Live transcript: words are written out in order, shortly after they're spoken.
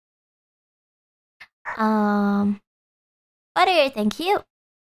Butter, thank you.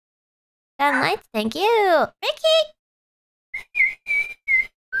 Sunlight, thank you. Ricky!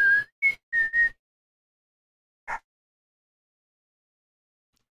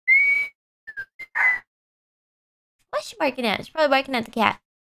 What's she barking at? She's probably barking at the cat.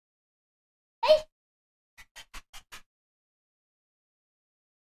 Hey!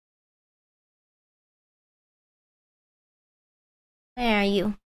 Where are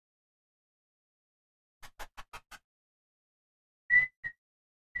you?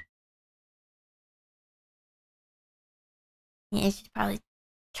 Yeah, she's probably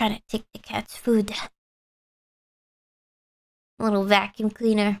trying to take the cat's food. A little vacuum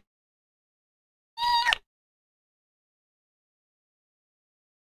cleaner.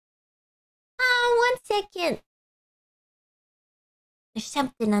 1 second. There's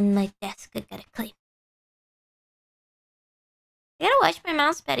something on my desk I gotta clean. I gotta wash my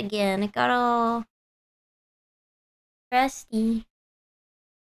mouse pad again. It got all crusty.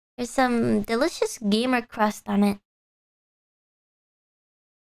 There's some delicious gamer crust on it.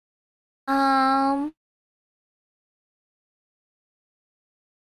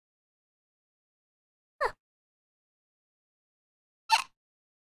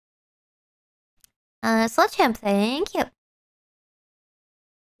 Sledgehammer, thank you.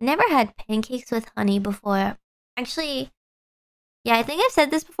 Never had pancakes with honey before. Actually, yeah, I think I've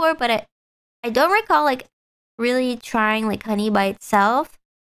said this before, but I don't recall like really trying like honey by itself.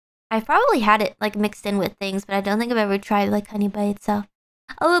 I've probably had it like mixed in with things, but I don't think I've ever tried like honey by itself.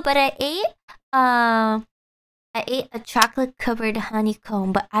 Oh, but I ate a chocolate covered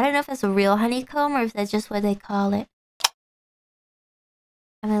honeycomb, but I don't know if it's a real honeycomb or if that's just what they call it.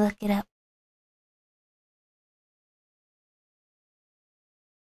 I'm gonna look it up.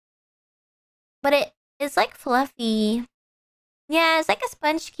 But it's like fluffy. Yeah, it's like a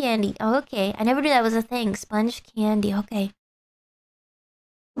sponge candy. Oh, okay. I never knew that was a thing. Sponge candy. Okay.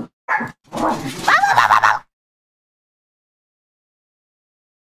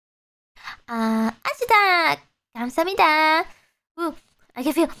 Asida! 감사합니다. Ooh, I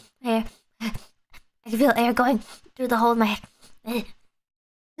can feel air. I can feel air going through the hole in my head.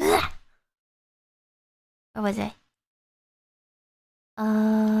 Where was I?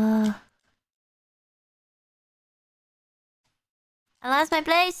 I lost my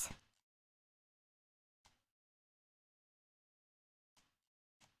place.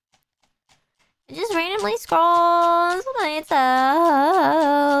 It just randomly scrolls by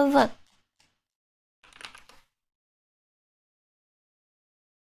itself.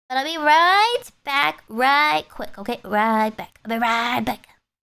 But I'll be right back, right quick, okay? Right back. I'll be right back.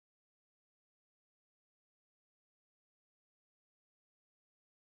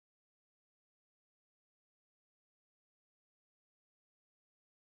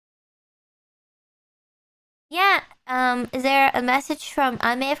 Yeah, is there a message from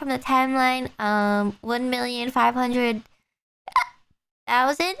Ame from the timeline?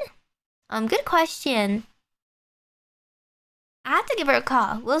 1,500,000? Good question. I have to give her a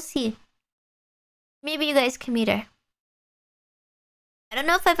call. We'll see. Maybe you guys can meet her. I don't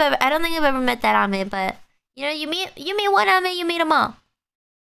know if I don't think I've ever met that Ame, but you know, you meet one Ame, you meet them all.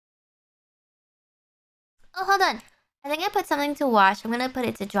 Oh, hold on. I think I put something to wash. I'm gonna put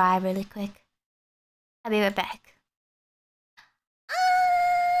it to dry really quick. I'll be right back.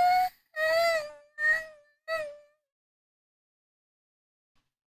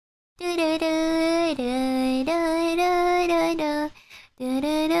 Do do do do do do do do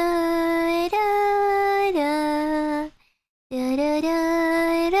do do